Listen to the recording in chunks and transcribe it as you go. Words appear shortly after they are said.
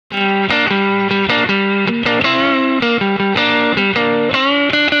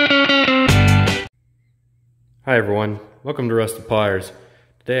everyone, welcome to Rusted Pliers.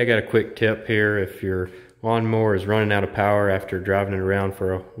 Today I got a quick tip here if your lawnmower is running out of power after driving it around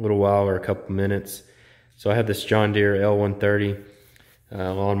for a little while or a couple minutes. So I have this John Deere L130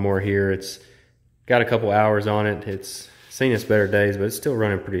 lawnmower here. It's got a couple hours on it. It's seen its better days, but it's still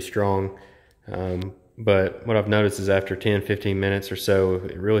running pretty strong. But what I've noticed is after 10-15 minutes or so,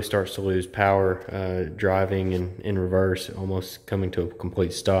 it really starts to lose power, driving in reverse, almost coming to a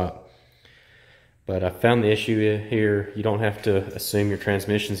complete stop. But I found the issue here. You don't have to assume your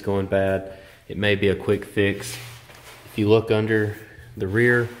transmission's going bad. It may be a quick fix. If you look under the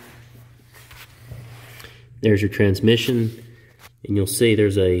rear, there's your transmission, and you'll see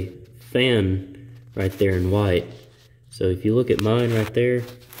there's a fan right there in white. So if you look at mine right there,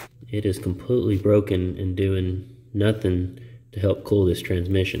 it is completely broken and doing nothing to help cool this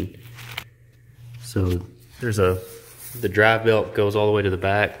transmission. So there's the drive belt goes all the way to the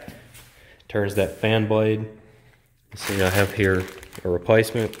back, turns that fan blade. See, I have here a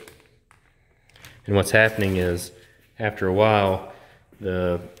replacement. And what's happening is, after a while,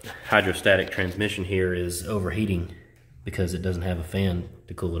 the hydrostatic transmission here is overheating because it doesn't have a fan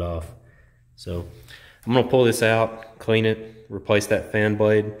to cool it off. So I'm gonna pull this out, clean it, replace that fan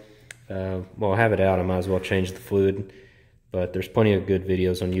blade. Well, I have it out, I might as well change the fluid. But there's plenty of good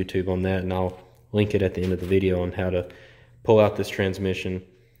videos on YouTube on that, and I'll link it at the end of the video on how to pull out this transmission.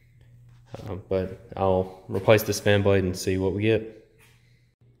 But I'll replace this fan blade and see what we get.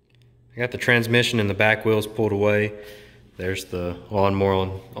 I got the transmission and the back wheels pulled away. There's the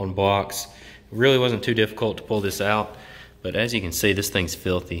lawnmower on blocks. It really wasn't too difficult to pull this out, but as you can see, this thing's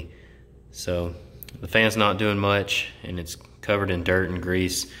filthy. So the fan's not doing much, and it's covered in dirt and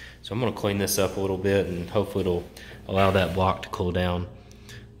grease. So I'm gonna clean this up a little bit, and hopefully it'll allow that block to cool down.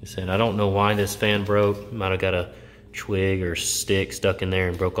 I said, I don't know why this fan broke. Might have got a twig or stick stuck in there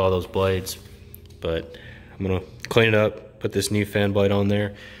and broke all those blades. But I'm gonna clean it up, put this new fan blade on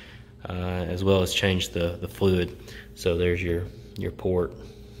there, as well as change the fluid. So there's your port.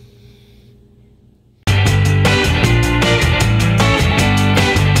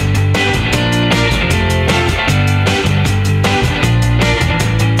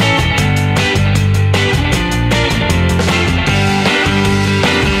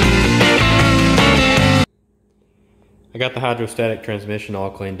 I got the hydrostatic transmission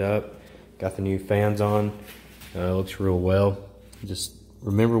all cleaned up, got the new fans on. Looks real well. Just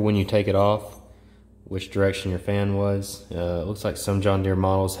remember when you take it off which direction your fan was. It looks like some John Deere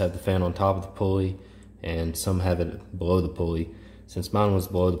models have the fan on top of the pulley and some have it below the pulley. Since mine was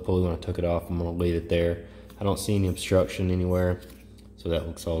below the pulley when I took it off, I'm going to leave it there. I don't see any obstruction anywhere, so that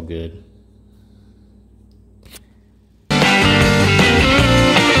looks all good.